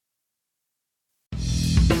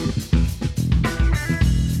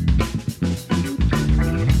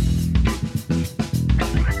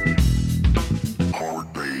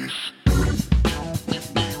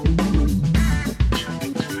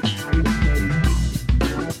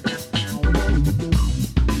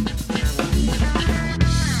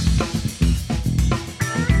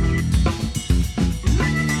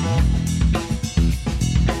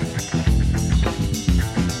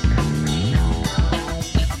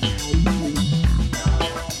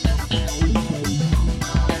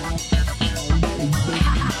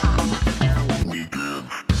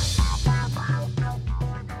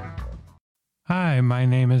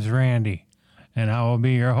and I will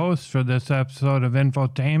be your host for this episode of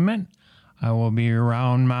Infotainment. I will be your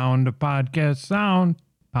round mound of podcast sound,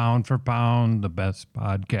 pound for pound, the best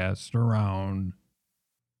podcast around.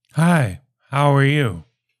 Hi, how are you?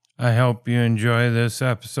 I hope you enjoy this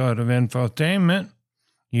episode of Infotainment.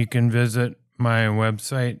 You can visit my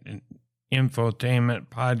website,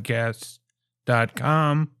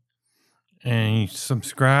 infotainmentpodcast.com, and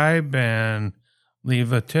subscribe and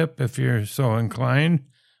leave a tip if you're so inclined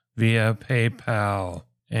via PayPal.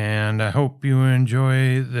 And I hope you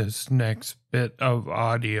enjoy this next bit of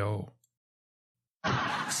audio.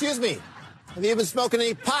 Excuse me, have you been smoking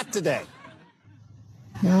any pot today?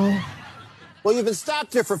 No. Well, you've been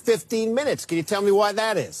stopped here for 15 minutes. Can you tell me why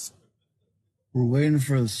that is? We're waiting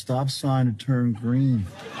for the stop sign to turn green.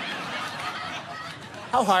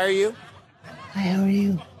 How high are you? Hi, how are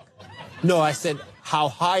you? No, I said, how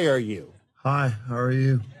high are you? Hi, how are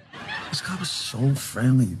you? This guy was so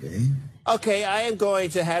friendly, babe. Okay, I am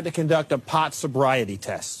going to have to conduct a pot sobriety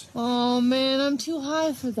test. Oh, man, I'm too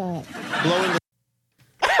high for that. Blowing the...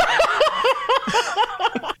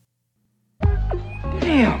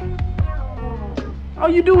 Damn. All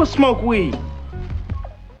you do is smoke weed.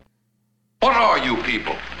 What are you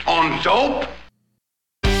people? On dope?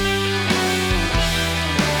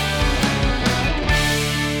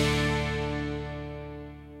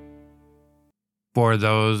 For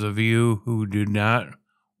those of you who do not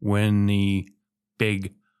win the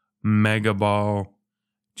big Mega Ball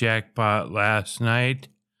jackpot last night,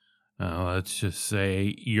 let's just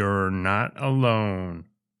say you're not alone.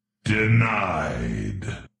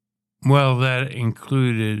 Denied. Well, that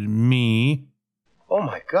included me. Oh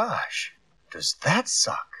my gosh, does that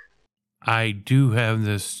suck? I do have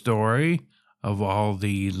this story of all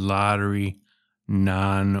the lottery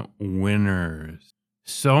non-winners.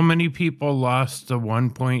 So many people lost the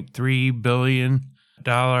 $1.3 billion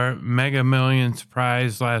Mega Millions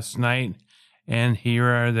prize last night, and here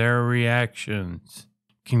are their reactions.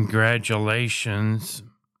 Congratulations,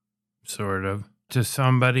 sort of, to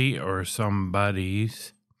somebody or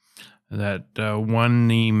somebodies that won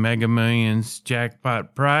the Mega Millions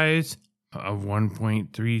jackpot prize of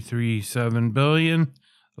 $1.337 billion,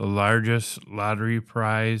 the largest lottery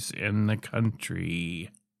prize in the country.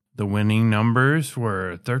 The winning numbers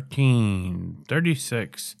were 13,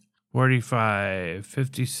 36, 45,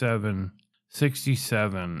 57,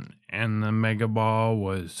 67, and the Mega Ball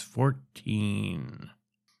was 14.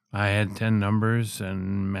 I had 10 numbers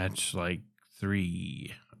and matched like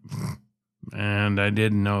 3. And I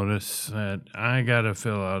did notice that I got to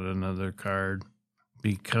fill out another card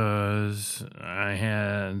because I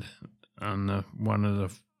had on one of the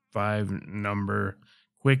 5 number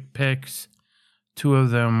quick picks, 2 of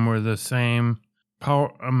them were the same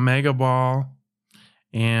Mega Ball,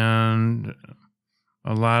 and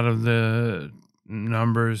a lot of the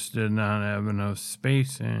numbers did not have enough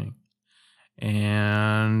spacing,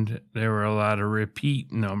 and there were a lot of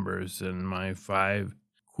repeat numbers in my 5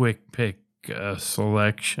 quick pick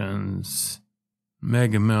selections.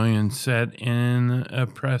 Mega Millions said in a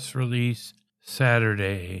press release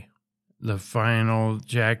Saturday, the final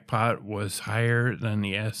jackpot was higher than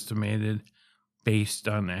the estimated based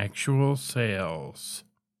on actual sales.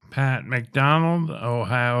 Pat McDonald,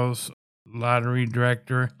 Ohio's lottery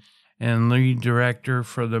director and lead director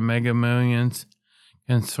for the Mega Millions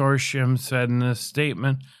Consortium, said in a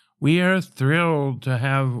statement, "We are thrilled to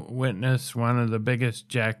have witnessed one of the biggest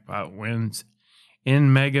jackpot wins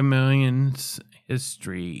in Mega Millions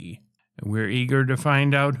history. We're eager to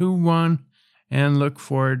find out who won and look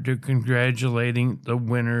forward to congratulating the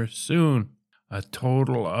winner soon. A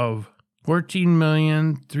total of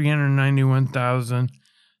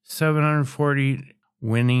 14,391,740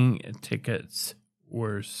 winning tickets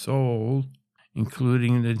were sold,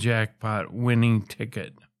 including the jackpot winning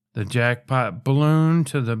ticket. The jackpot ballooned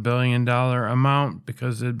to the $1 billion amount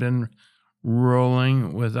because it had been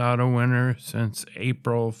rolling without a winner since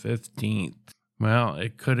April 15th. Well,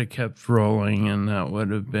 it could have kept rolling, and that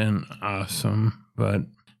would have been awesome, but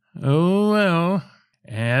oh well.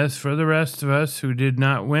 As for the rest of us who did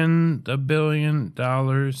not win the $1 billion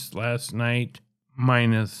last night,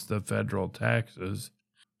 minus the federal taxes,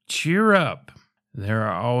 cheer up. There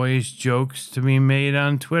are always jokes to be made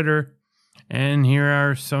on Twitter, and here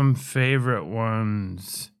are some favorite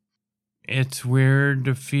ones. It's weird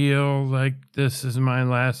to feel like this is my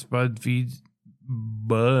last BuzzFeed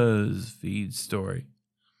story,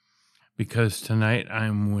 because tonight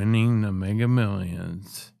I'm winning the Mega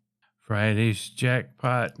Millions. Friday's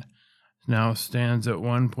jackpot now stands at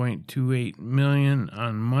 $1.28 million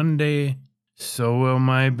on Monday. So will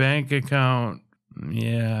my bank account.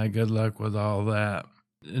 Yeah, good luck with all that.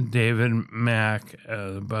 David Mack,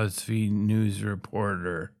 the BuzzFeed news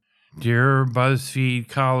reporter. Dear BuzzFeed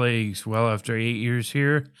colleagues, well, after 8 years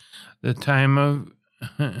here, the time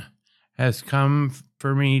has come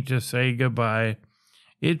for me to say goodbye.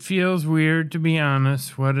 It feels weird, to be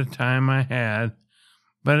honest, what a time I had,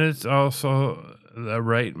 but it's also the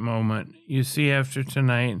right moment. You see, after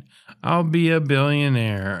tonight, I'll be a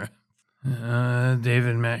billionaire.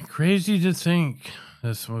 David Mack, crazy to think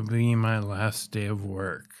this will be my last day of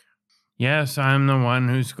work. Yes, I'm the one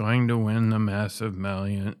who's going to win the massive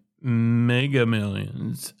Mega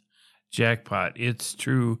Millions jackpot. It's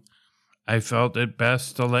true. I felt it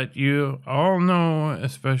best to let you all know,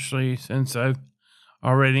 especially since I've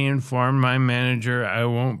already informed my manager I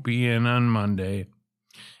won't be in on Monday.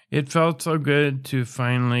 It felt so good to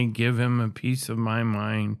finally give him a piece of my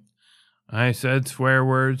mind. I said swear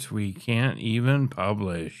words we can't even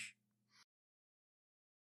publish.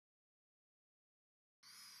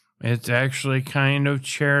 It's actually kind of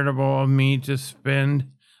charitable of me to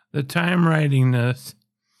spend the time writing this,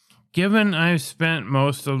 given I've spent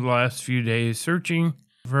most of the last few days searching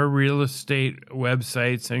for real estate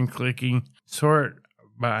websites and clicking sort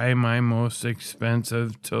by my most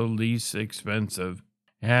expensive to least expensive.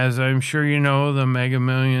 As I'm sure you know, the Mega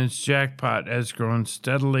Millions jackpot has grown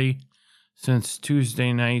steadily since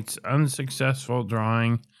Tuesday night's unsuccessful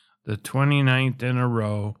drawing, the 29th in a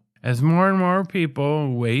row, as more and more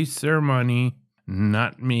people waste their money.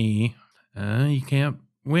 Not me. You can't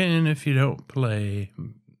win if you don't play.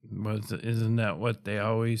 Isn't that what they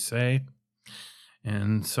always say?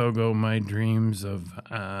 And so go my dreams of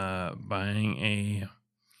buying a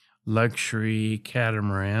luxury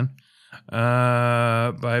catamaran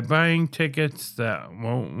by buying tickets that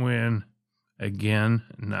won't win. Again,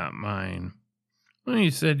 not mine. Well,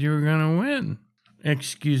 you said you were going to win.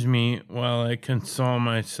 Excuse me while I console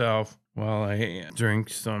myself while I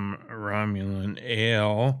drink some Romulan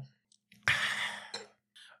ale.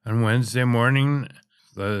 On Wednesday morning,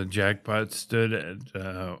 the jackpot stood at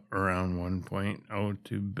around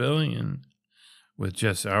 1.02 billion. With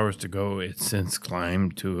just hours to go, it's since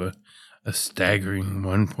climbed to a staggering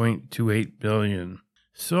 1.28 billion.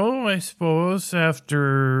 So I suppose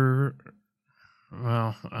after,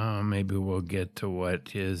 maybe we'll get to what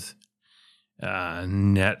his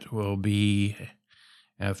net will be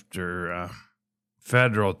after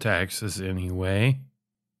federal taxes anyway.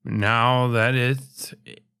 Now that it's,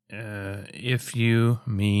 if you,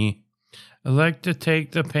 me, elect to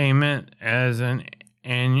take the payment as an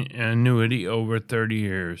annuity over 30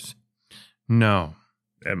 years. No,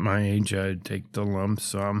 at my age, I'd take the lump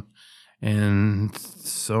sum. And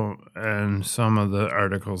some of the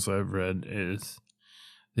articles I've read is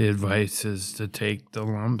the advice is to take the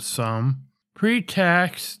lump sum.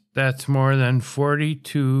 Pre-tax, that's more than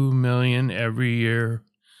 $42 million every year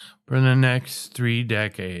for the next 3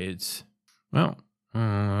 decades. Well,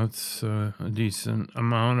 that's a decent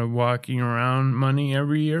amount of walking around money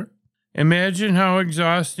every year. Imagine how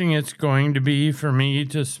exhausting it's going to be for me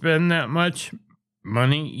to spend that much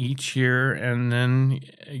money each year and then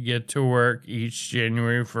get to work each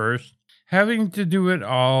January 1st, having to do it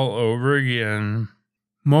all over again.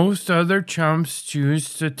 Most other chumps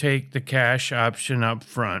choose to take the cash option up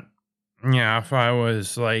front. Yeah, if I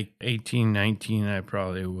was like 18, 19, I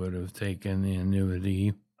probably would have taken the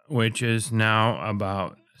annuity, which is now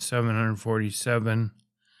about 747.2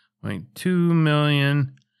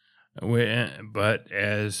 million. But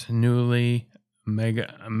as newly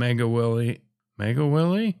Mega Willie,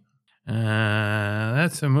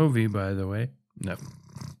 that's a movie, by the way. No,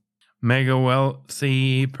 mega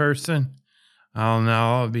wealthy person, I'll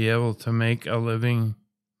now be able to make a living,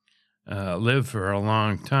 live for a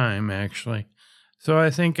long time, actually. So I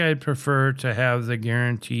think I'd prefer to have the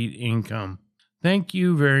guaranteed income. Thank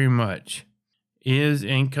you very much. Is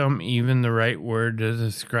income even the right word to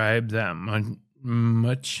describe that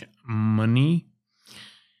much money?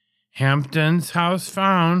 Hampton's house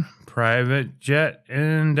found, private jet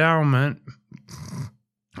endowment.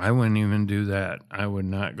 I wouldn't even do that. I would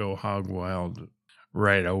not go hog wild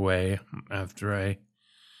right away after I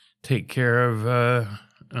take care of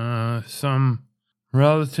some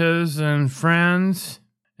relatives and friends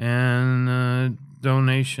and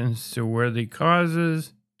donations to worthy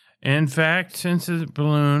causes. In fact, since it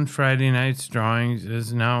ballooned, Friday night's drawings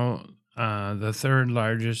is now the 3rd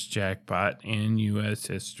largest jackpot in U.S.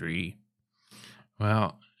 history.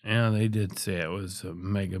 Well, yeah, they did say it was a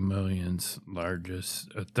Mega Millions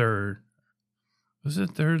largest, a 3rd. Was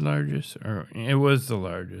it 3rd largest? Or it was the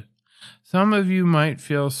largest. Some of you might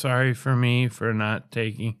feel sorry for me for not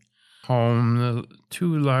taking home the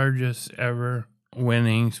 2 largest ever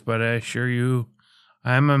winnings, but I assure you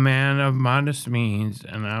I'm a man of modest means,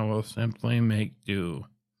 and I will simply make do.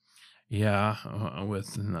 Yeah,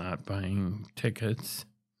 with not buying tickets.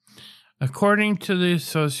 According to the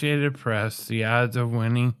Associated Press, the odds of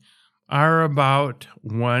winning are about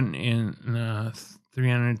 1 in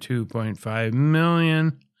 302.5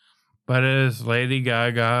 million. But as Lady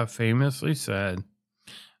Gaga famously said,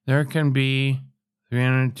 there can be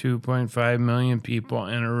 302.5 million people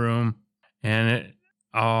in a room, and it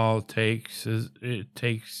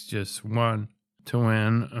takes just one to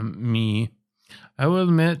win me. I will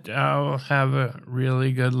admit I'll have a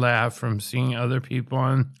really good laugh from seeing other people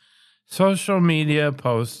on social media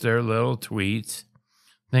post their little tweets,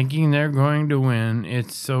 thinking they're going to win.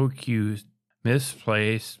 It's so cute.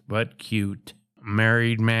 Misplaced, but cute.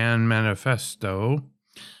 Married Man Manifesto.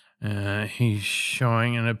 He's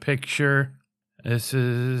showing in a picture. This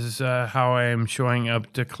is how I am showing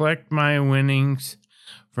up to collect my winnings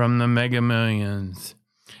from the Mega Millions.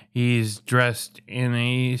 He's dressed in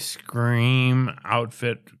a Scream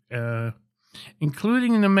outfit,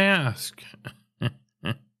 including the mask.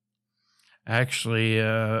 Actually,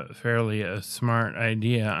 fairly a smart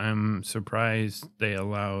idea. I'm surprised they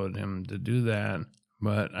allowed him to do that,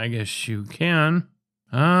 but I guess you can.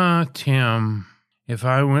 Tim, if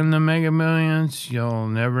I win the Mega Millions, you'll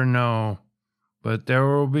never know, but there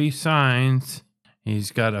will be signs.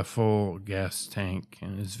 He's got a full gas tank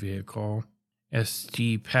in his vehicle.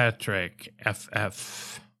 St. Patrick,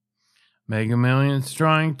 FF. Mega Millions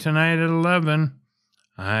drawing tonight at 11.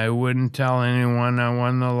 I wouldn't tell anyone I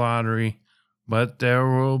won the lottery, but there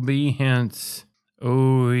will be hints.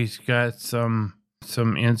 Oh, he's got some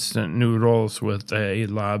instant noodles with a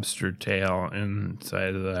lobster tail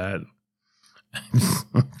inside of that.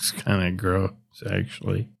 It's kind of gross,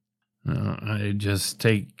 actually. No, I just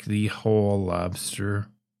take the whole lobster.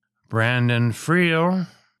 Brandon Friel,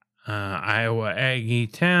 Iowa Aggie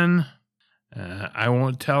 10. I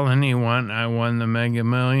won't tell anyone I won the Mega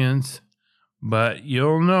Millions, but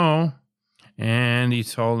you'll know. And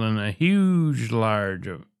he's holding a huge, large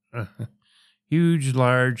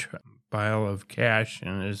pile of cash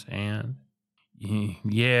in his hand.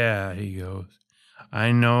 Yeah, he goes.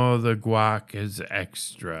 I know the guac is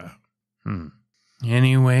extra.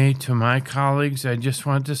 Anyway, to my colleagues, I just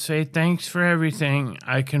want to say thanks for everything.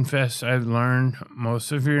 I confess I've learned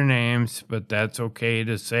most of your names, but that's okay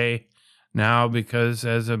to say now because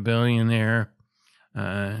as a billionaire,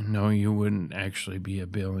 no, you wouldn't actually be a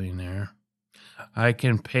billionaire. I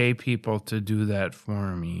can pay people to do that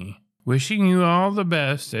for me. Wishing you all the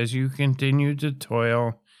best as you continue to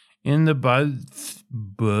toil in the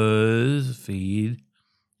BuzzFeed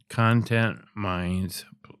content mines.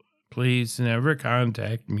 Please never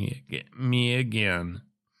contact me again.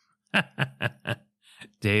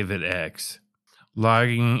 David X.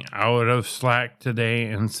 Logging out of Slack today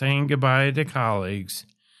and saying goodbye to colleagues,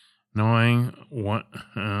 knowing what,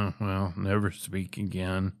 never speak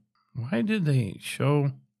again. Why did they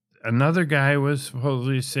show? Another guy was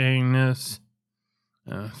supposedly saying this.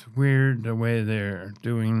 It's weird the way they're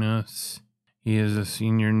doing this. He is a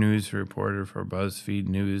senior news reporter for BuzzFeed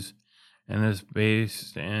News and is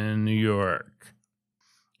based in New York.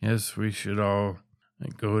 Yes, we should all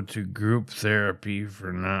go to group therapy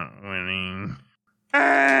for not winning.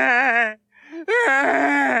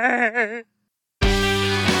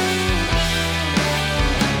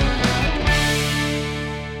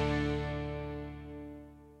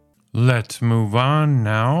 Let's move on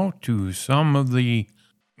now to some of the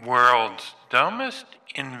world's dumbest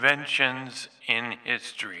inventions in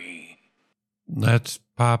history. Let's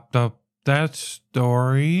pop up that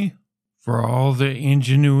story. For all the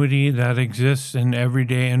ingenuity that exists in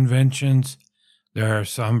everyday inventions, there are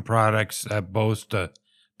some products that boast a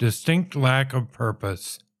distinct lack of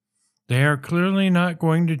purpose. They are clearly not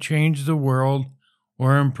going to change the world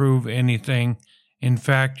or improve anything. In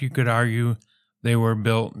fact, you could argue they were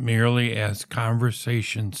built merely as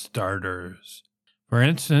conversation starters. For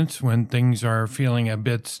instance, when things are feeling a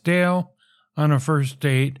bit stale on a first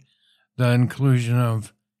date, the inclusion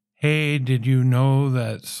of, "Hey, did you know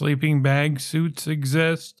that sleeping bag suits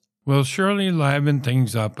exist?" will surely liven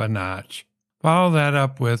things up a notch. Follow that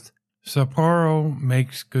up with, "Sapporo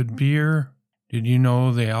makes good beer. Did you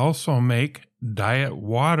know they also make diet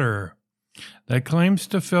water that claims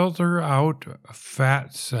to filter out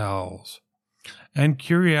fat cells?" And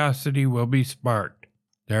curiosity will be sparked.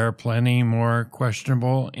 There are plenty more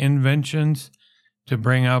questionable inventions to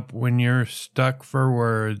bring up when you're stuck for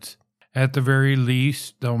words. At the very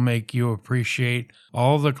least, they'll make you appreciate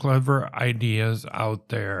all the clever ideas out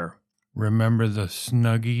there. Remember the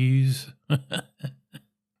Snuggies?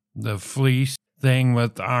 The fleece thing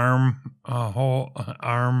with whole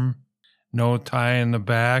arm, no tie in the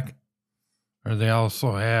back. Or they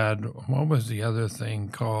also had, what was the other thing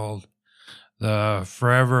called? The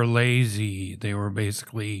Forever Lazy. They were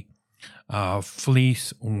basically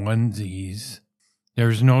fleece onesies.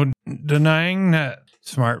 There's no denying that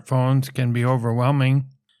smartphones can be overwhelming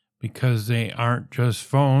because they aren't just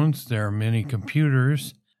phones. There are many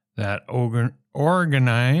computers that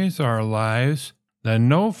organize our lives. The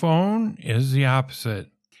no phone is the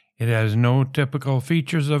opposite. It has no typical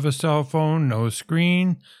features of a cell phone, no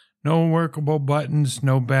screen, no workable buttons,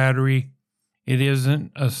 no battery. It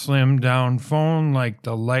isn't a slimmed down phone like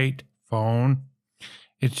the Light phone.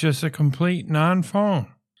 It's just a complete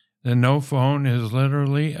non-phone. The no phone is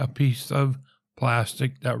literally a piece of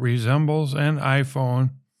plastic that resembles an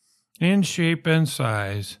iPhone in shape and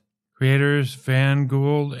size. Creators Van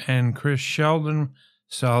Gould and Chris Sheldon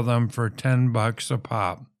sell them for $10 a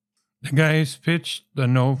pop. The guys pitched the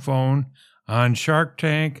no phone on Shark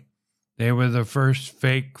Tank. They were the first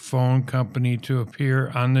fake phone company to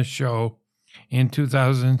appear on the show in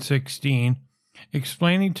 2016,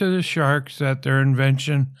 explaining to the sharks that their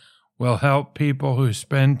invention will help people who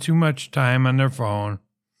spend too much time on their phone.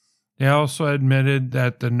 They also admitted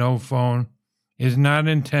that the no phone is not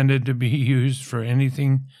intended to be used for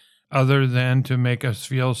anything other than to make us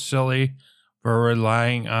feel silly for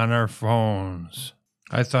relying on our phones.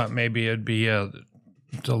 I thought maybe it'd be a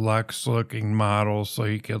deluxe looking model so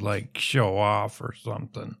you could like show off or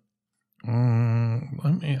something.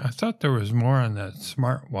 I thought there was more on that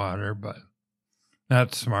Smart Water, but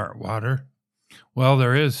not Smart Water. Well,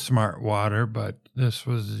 there is Smart Water, but this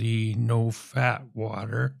was the no fat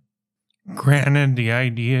water. Granted, the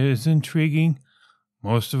idea is intriguing.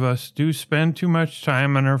 Most of us do spend too much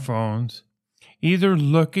time on our phones, either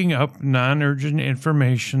looking up non-urgent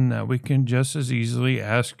information that we can just as easily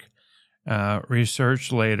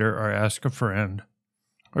research later or ask a friend,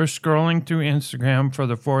 or scrolling through Instagram for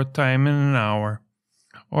the fourth time in an hour,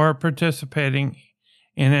 or participating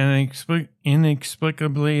in an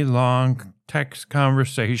inexplicably long text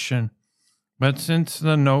conversation. But since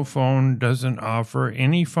the no phone doesn't offer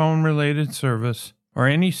any phone-related service, or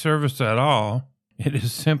any service at all, it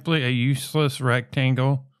is simply a useless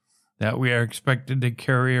rectangle that we are expected to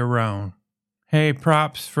carry around. Hey,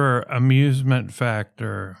 props for amusement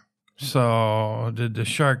factor. So, did the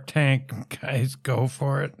Shark Tank guys go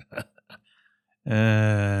for it?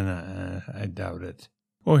 I doubt it.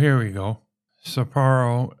 Well, here we go.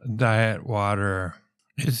 Sapporo Diet Water.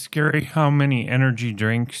 It's scary how many energy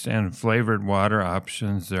drinks and flavored water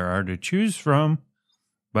options there are to choose from,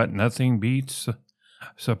 but nothing beats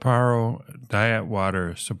Sapporo Diet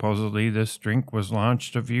Water. Supposedly, this drink was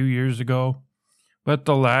launched a few years ago, but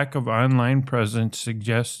the lack of online presence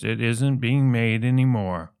suggests it isn't being made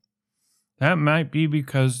anymore. That might be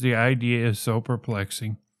because the idea is so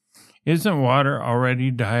perplexing. Isn't water already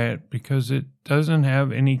diet because it doesn't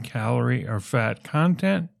have any calorie or fat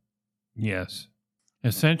content? Yes.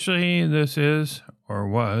 Essentially, this is, or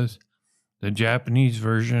was, the Japanese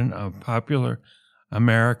version of popular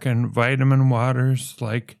American vitamin waters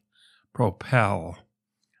like Propel,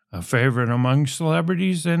 a favorite among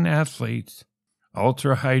celebrities and athletes.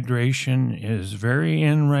 Ultra hydration is very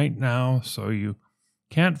in right now, so you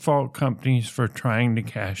can't fault companies for trying to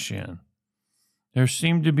cash in. There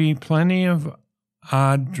seem to be plenty of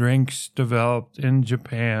odd drinks developed in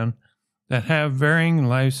Japan that have varying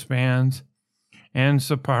lifespans, and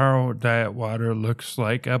Sapporo Diet Water looks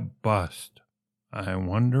like a bust. I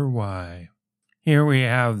wonder why. Here we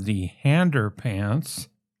have the Hander Pants.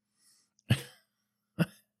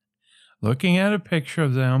 Looking at a picture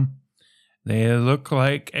of them, they look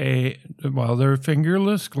like they're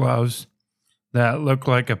fingerless gloves that look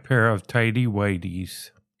like a pair of tidy whities.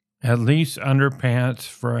 At least underpants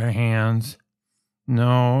for hands.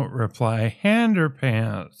 No, reply, Hander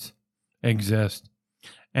Pants exist,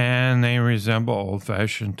 and they resemble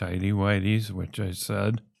old-fashioned tidy whities, which I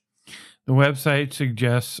said. The website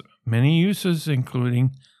suggests many uses,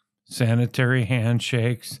 including sanitary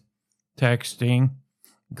handshakes, texting,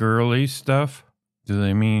 girly stuff. Do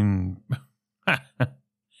they mean...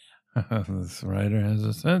 This writer has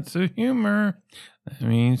a sense of humor. That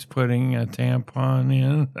means putting a tampon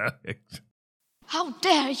in. How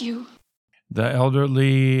dare you? The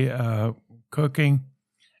elderly, cooking,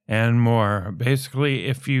 and more. Basically,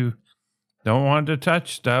 if you don't want to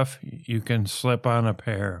touch stuff, you can slip on a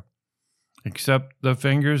pair. Except the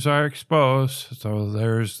fingers are exposed, so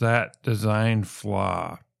there's that design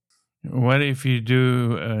flaw. What if you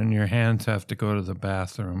do and your hands have to go to the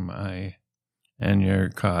bathroom and you're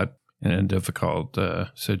caught in a difficult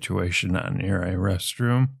situation on near a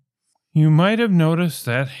restroom? You might have noticed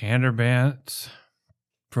that handbands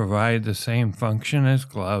provide the same function as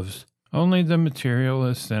gloves, only the material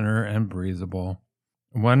is thinner and breathable.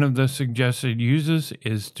 One of the suggested uses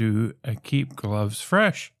is to keep gloves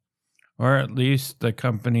fresh, or at least the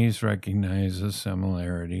companies recognize a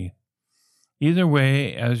similarity. Either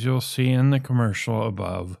way, as you'll see in the commercial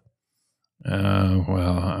above, I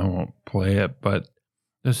won't play it, but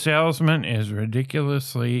the salesman is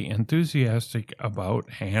ridiculously enthusiastic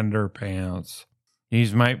about hander pants.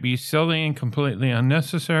 These might be silly and completely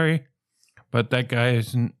unnecessary, but that guy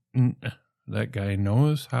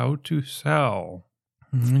knows how to sell.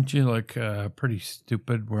 Don't you look pretty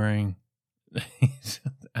stupid wearing these?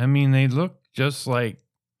 I mean, they look just like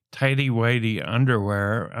tighty-whitey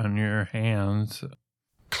underwear on your hands.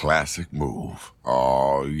 Classic move.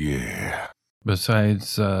 Oh, yeah.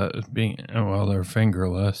 Besides they're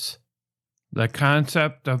fingerless. The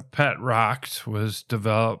concept of pet rocks was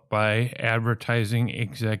developed by advertising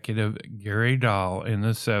executive Gary Dahl in the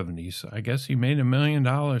 70s. I guess he made $1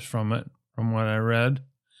 million from it, from what I read.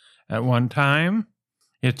 At one time,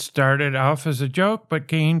 it started off as a joke, but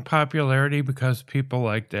gained popularity because people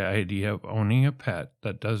like the idea of owning a pet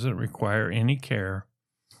that doesn't require any care.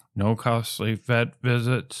 No costly vet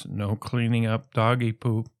visits, no cleaning up doggy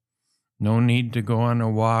poop, no need to go on a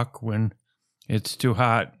walk when it's too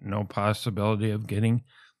hot, no possibility of getting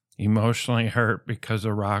emotionally hurt because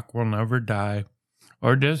a rock will never die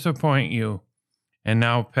or disappoint you. And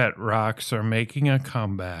now pet rocks are making a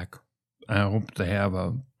comeback. I hope they have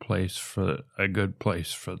a good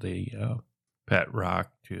place for the pet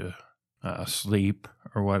rock to sleep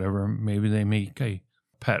or whatever. Maybe they make a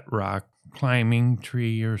pet rock climbing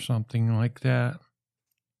tree or something like that.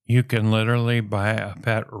 You can literally buy a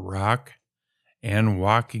pet rock and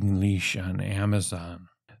walking leash on Amazon.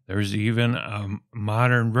 There's even a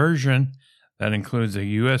modern version that includes a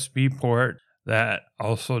USB port that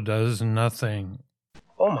also does nothing.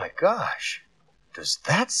 Oh my gosh, does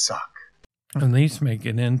that suck? At least make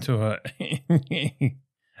it into a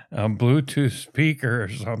Bluetooth speaker or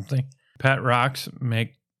something. Pet rocks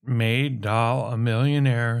made Dahl a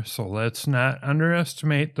millionaire, so let's not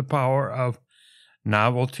underestimate the power of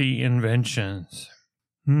novelty inventions.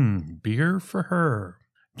 Beer for her.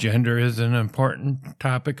 Gender is an important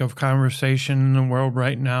topic of conversation in the world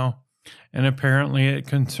right now, and apparently it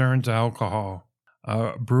concerns alcohol.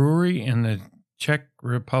 A brewery in the Czech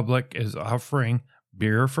Republic is offering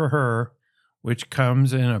beer for her, which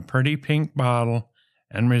comes in a pretty pink bottle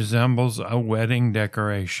and resembles a wedding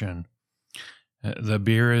decoration. The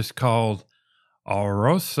beer is called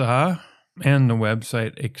Alrosa, and the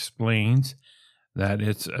website explains that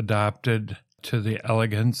it's adopted to the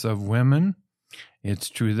elegance of women. It's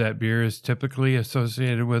true that beer is typically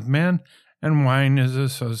associated with men and wine is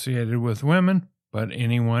associated with women, but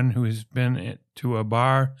anyone who's been to a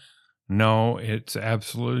bar, no, it's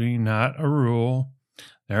absolutely not a rule.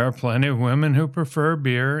 There are plenty of women who prefer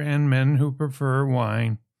beer and men who prefer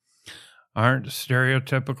wine. Aren't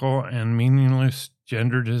stereotypical and meaningless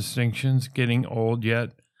gender distinctions getting old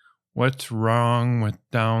yet? What's wrong with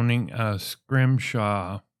downing a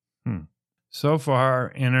scrimshaw? So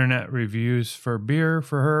far, internet reviews for beer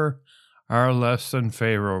for her are less than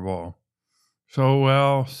favorable. So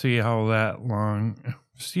we'll see how long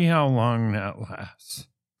that lasts.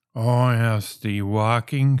 Oh yes, the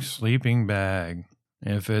walking sleeping bag.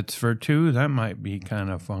 If it's for two, that might be kind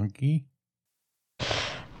of funky.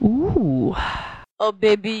 Ooh. Oh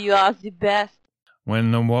baby, you are the best.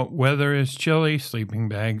 When the weather is chilly, sleeping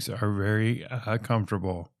bags are very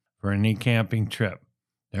comfortable for any camping trip.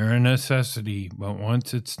 They're a necessity, but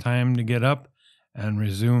once it's time to get up and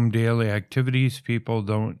resume daily activities, people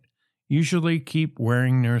don't usually keep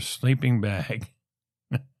wearing their sleeping bag.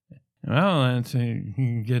 Well,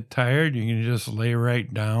 you get tired, you can just lay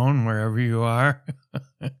right down wherever you are.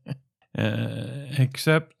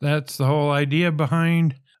 Except that's the whole idea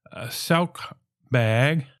behind a Selk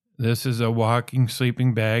bag. This is a walking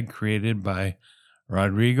sleeping bag created by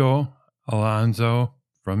Rodrigo Alonso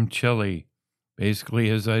from Chile. Basically,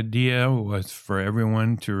 his idea was for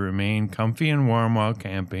everyone to remain comfy and warm while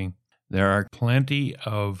camping. There are plenty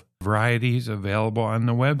of varieties available on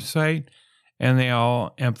the website, and they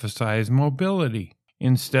all emphasize mobility.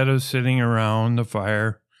 Instead of sitting around the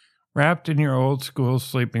fire, wrapped in your old school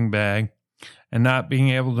sleeping bag, and not being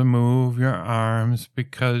able to move your arms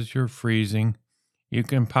because you're freezing, you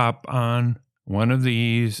can pop on one of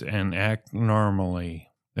these and act normally.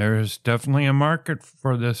 There is definitely a market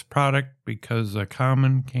for this product because a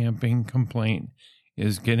common camping complaint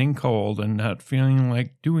is getting cold and not feeling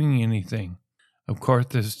like doing anything. Of course,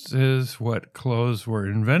 this is what clothes were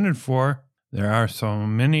invented for. There are so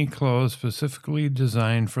many clothes specifically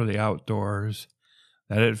designed for the outdoors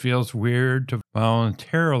that it feels weird to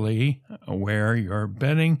voluntarily wear your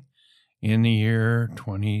bedding in the year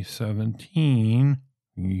 2017,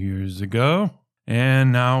 years ago.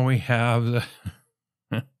 And now we have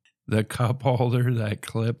the cup holder that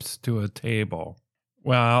clips to a table.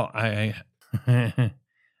 Well, on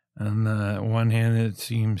the one hand, it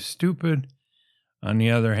seems stupid. On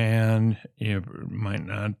the other hand, you might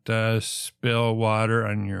not spill water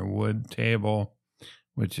on your wood table,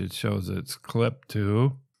 which it shows it's clipped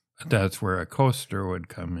to. That's where a coaster would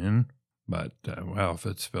come in. But, if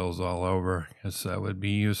it spills all over, I guess that would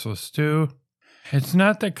be useless too. It's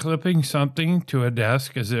not that clipping something to a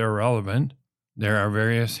desk is irrelevant. There are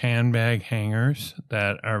various handbag hangers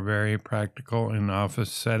that are very practical in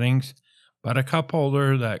office settings, but a cup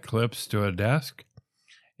holder that clips to a desk,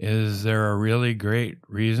 is there a really great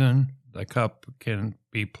reason the cup can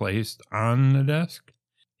be placed on the desk?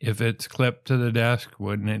 If it's clipped to the desk,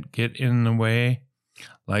 wouldn't it get in the way?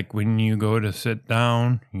 Like when you go to sit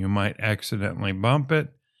down, you might accidentally bump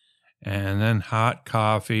it, and then hot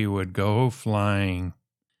coffee would go flying.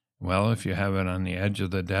 Well, if you have it on the edge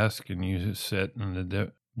of the desk and you sit in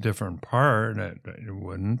a different part, it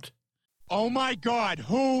wouldn't. Oh my God,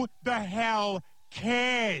 who the hell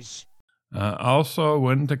cares? Also,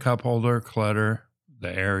 wouldn't the cup holder clutter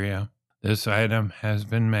the area? This item has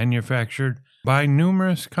been manufactured by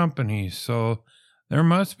numerous companies, so there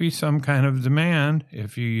must be some kind of demand.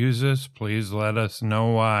 If you use this, please let us know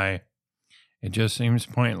why. It just seems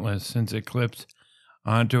pointless since it clips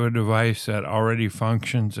onto a device that already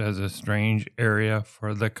functions as a strange area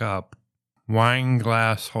for the cup. Wine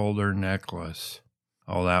glass holder necklace.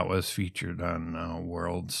 Oh, that was featured on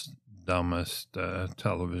World's Dumbest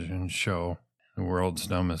television show. The World's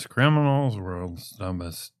Dumbest Criminals, World's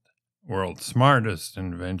Smartest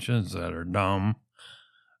Inventions that are dumb,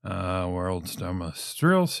 World's Dumbest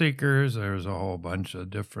Thrill Seekers. There's a whole bunch of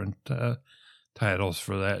different titles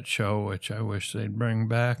for that show, which I wish they'd bring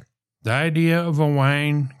back. The idea of a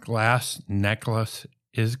wine glass necklace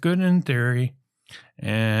is good in theory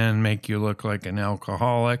and make you look like an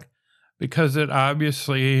alcoholic because it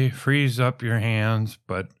obviously frees up your hands,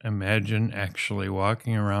 but imagine actually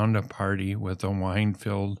walking around a party with a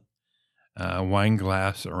wine-filled wine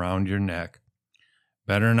glass around your neck.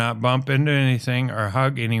 Better not bump into anything or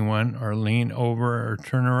hug anyone or lean over or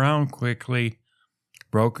turn around quickly.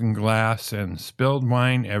 Broken glass and spilled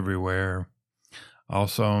wine everywhere.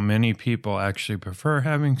 Also, many people actually prefer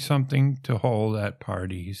having something to hold at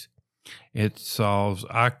parties. It solves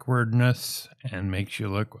awkwardness and makes you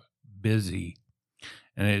look busy.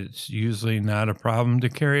 And it's usually not a problem to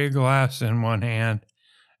carry a glass in one hand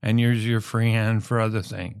and use your free hand for other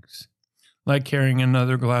things, like carrying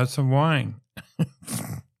another glass of wine,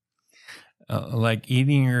 like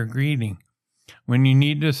eating or greeting. When you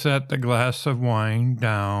need to set the glass of wine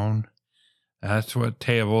down, that's what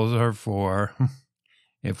tables are for.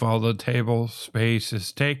 If all the table space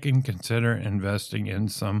is taken, consider investing in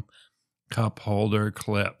some cup holder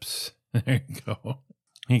clips. There you go.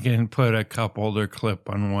 You can put a cup holder clip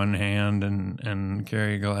on one hand and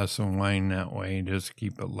carry a glass of wine that way. Just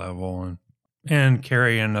keep it level and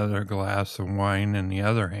carry another glass of wine in the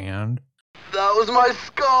other hand. That was my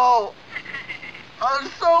skull. I'm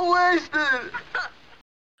so wasted.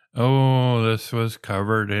 Oh, this was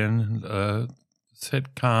covered in the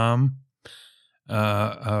sitcom,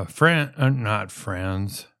 not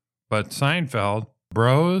Friends, but Seinfeld,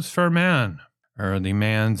 Bros for Men, or The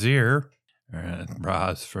Man's Ear,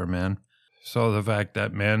 bras for men. So the fact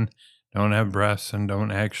that men don't have breasts and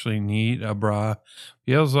don't actually need a bra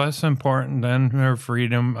feels less important than their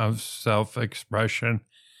freedom of self-expression.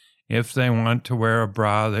 If they want to wear a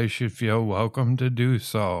bra, they should feel welcome to do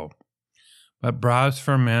so. But bras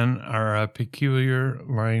for men are a peculiar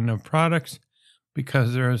line of products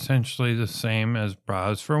because they're essentially the same as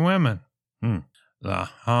bras for women. The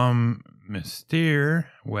Homme Mystère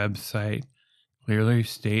website clearly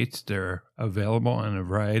states they're available in a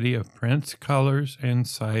variety of prints, colors, and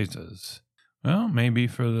sizes. Well, maybe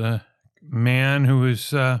for the man who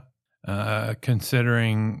is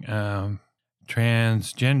considering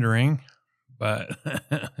transgendering, but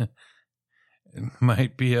it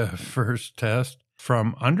might be a first test.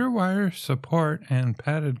 From underwire support and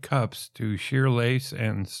padded cups to sheer lace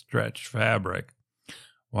and stretch fabric.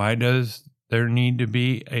 Why does there need to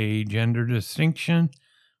be a gender distinction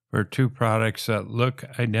for two products that look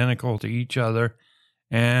identical to each other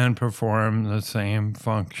and perform the same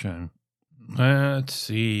function? Let's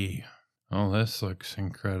see. Oh, this looks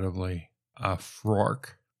incredibly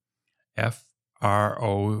Frork. Frork.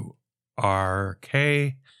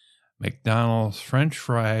 McDonald's French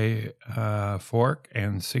fry fork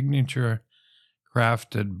and signature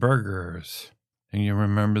crafted burgers. And you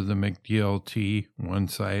remember the McDLT, one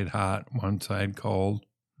side hot, one side cold.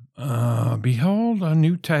 Behold a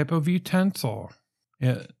new type of utensil.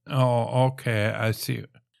 Okay, I see.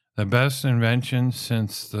 The best invention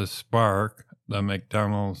since the Spark, the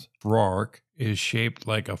McDonald's fork, is shaped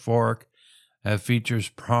like a fork that features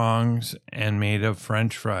prongs and made of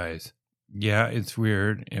French fries. Yeah, it's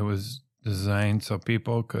weird. It was designed so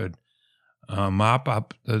people could mop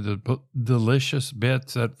up the delicious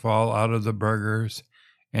bits that fall out of the burgers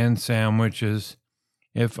and sandwiches.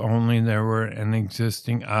 If only there were an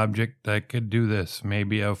existing object that could do this,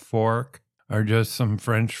 maybe a fork or just some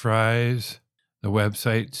French fries. The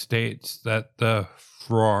website states that the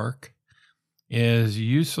fork is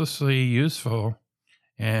uselessly useful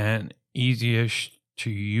and easiest to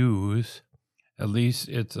use. At least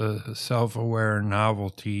it's a self-aware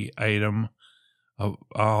novelty item of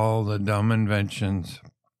all the dumb inventions.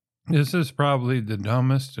 This is probably the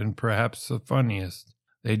dumbest and perhaps the funniest.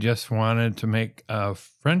 They just wanted to make a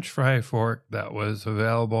French fry fork that was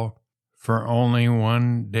available for only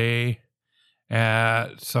one day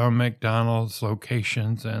at some McDonald's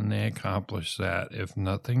locations, and they accomplished that, if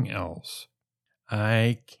nothing else.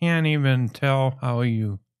 I can't even tell how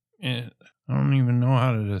I don't even know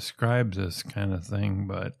how to describe this kind of thing,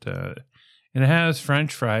 but it has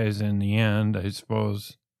French fries in the end, I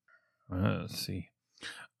suppose. Let's see.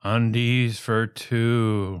 Undies for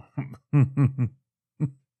two.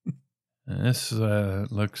 This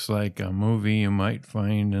looks like a movie you might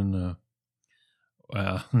find in the,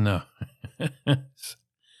 well, no,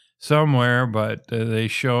 somewhere, but they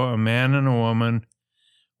show a man and a woman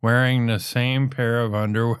wearing the same pair of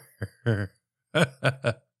underwear.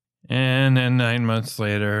 And then 9 months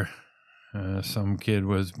later, some kid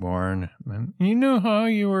was born. And you know how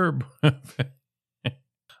you were. Me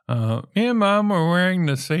and Mom were wearing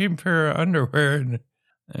the same pair of underwear,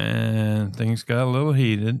 and things got a little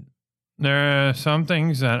heated. There are some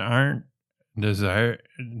things that aren't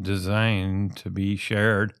designed to be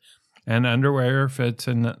shared, and underwear fits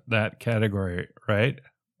in that category, right?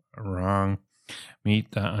 Wrong.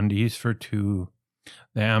 Meet the undies for two.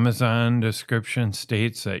 The Amazon description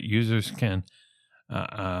states that users can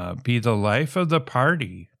be the life of the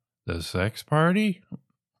party. The sex party?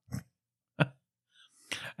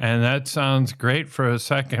 And that sounds great for a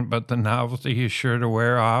second, but the novelty is sure to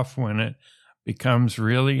wear off when it becomes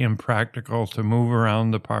really impractical to move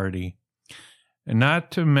around the party. And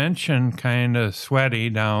not to mention kind of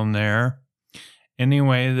sweaty down there.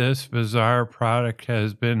 Anyway, this bizarre product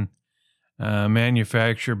has been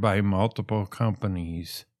manufactured by multiple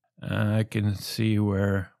companies. I can see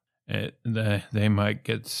where they might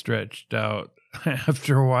get stretched out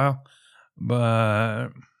after a while, but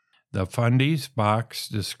the Fundies box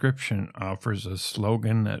description offers a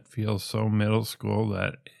slogan that feels so middle school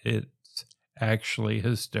that it's actually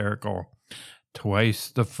hysterical. Twice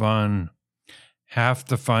the fun. Half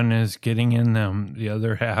the fun is getting in them. The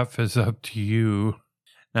other half is up to you.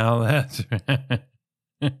 Now that's...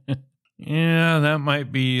 yeah, that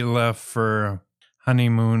might be left for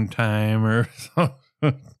honeymoon time or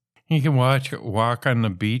something. You can walk on the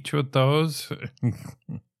beach with those.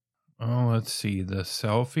 Oh, let's see. The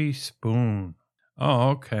selfie spoon. Oh,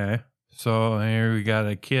 okay. So here we got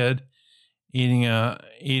a kid eating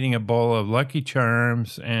a bowl of Lucky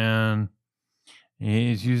Charms, and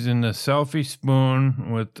he's using the selfie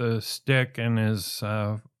spoon with the stick and his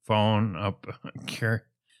phone up here.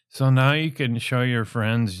 So now you can show your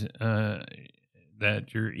friends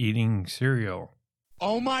that you're eating cereal.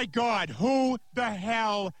 Oh my God, who the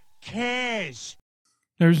hell cares?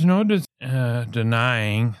 There's no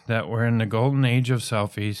denying that we're in the golden age of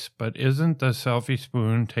selfies, but isn't the selfie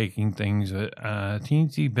spoon taking things a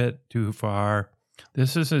teensy bit too far?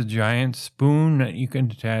 This is a giant spoon that you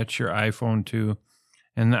can attach your iPhone to,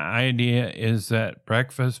 and the idea is that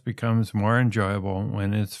breakfast becomes more enjoyable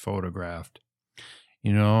when it's photographed.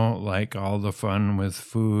 You know, like all the fun with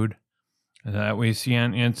food that we see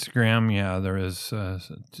on Instagram. Yeah, there is a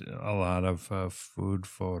lot of food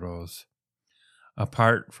photos.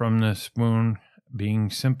 Apart from the spoon being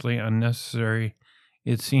simply unnecessary,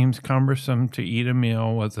 it seems cumbersome to eat a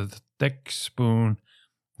meal with a thick spoon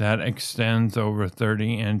that extends over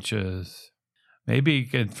 30 inches. Maybe you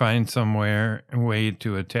could find a way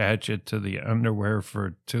to attach it to the underwear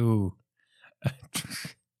for two.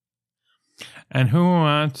 And who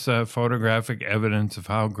wants photographic evidence of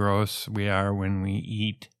how gross we are when we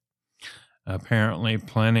eat? Apparently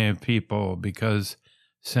plenty of people, because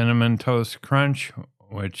Cinnamon Toast Crunch,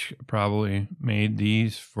 which probably made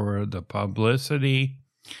these for the publicity,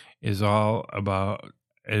 is all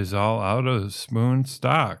out of spoon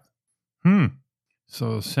stock.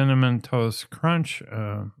 So Cinnamon Toast Crunch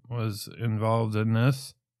was involved in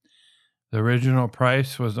this. The original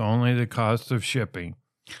price was only the cost of shipping.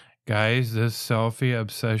 Guys, this selfie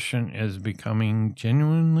obsession is becoming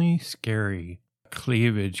genuinely scary.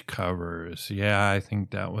 Cleavage covers. Yeah, I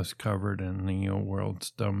think that was covered in the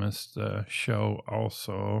World's Dumbest show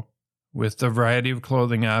also. With the variety of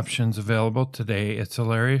clothing options available today, it's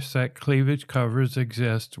hilarious that cleavage covers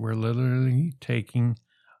exist. We're literally talking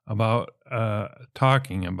about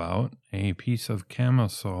a piece of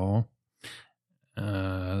camisole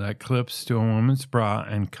that clips to a woman's bra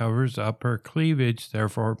and covers up her cleavage,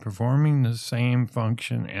 therefore performing the same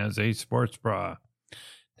function as a sports bra,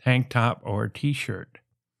 tank top, or t-shirt.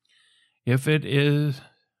 If it is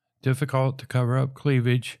difficult to cover up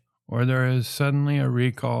cleavage, or there is suddenly a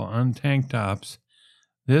recall on tank tops,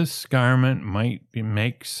 this garment might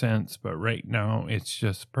make sense, but right now it's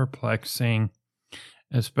just perplexing,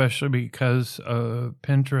 especially because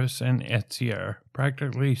Pinterest and Etsy are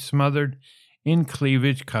practically smothered in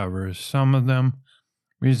cleavage covers. Some of them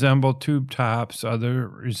resemble tube tops, others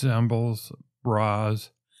resembles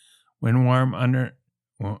bras. When worn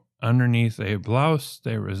underneath a blouse,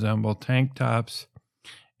 they resemble tank tops.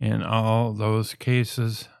 In all those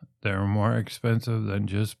cases, they're more expensive than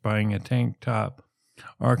just buying a tank top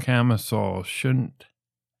or camisole. Shouldn't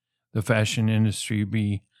the fashion industry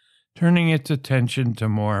be turning its attention to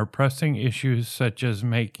more pressing issues such as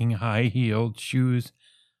making high-heeled shoes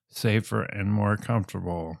safer and more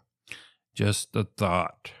comfortable? Just a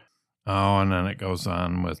thought. Oh, and then it goes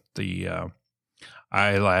on with the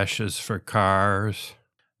eyelashes for cars.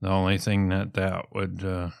 The only thing that would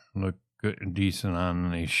look good and decent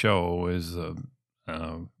on the show is the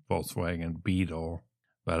Volkswagen Beetle.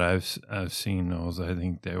 But I've seen those. I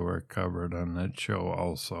think they were covered on that show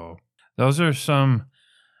also. Those are some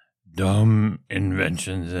dumb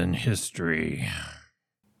inventions in history.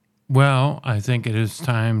 Well, I think it is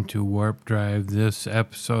time to warp drive this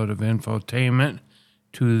episode of Infotainment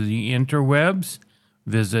to the interwebs.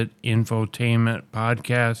 Visit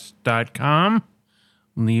infotainmentpodcast.com.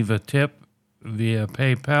 Leave a tip via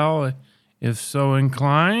PayPal if so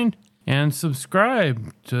inclined, and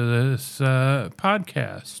subscribe to this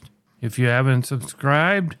podcast. If you haven't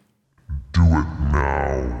subscribed, do it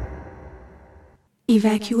now.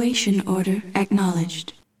 Evacuation order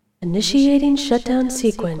acknowledged. Initiating shutdown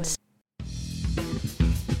sequence.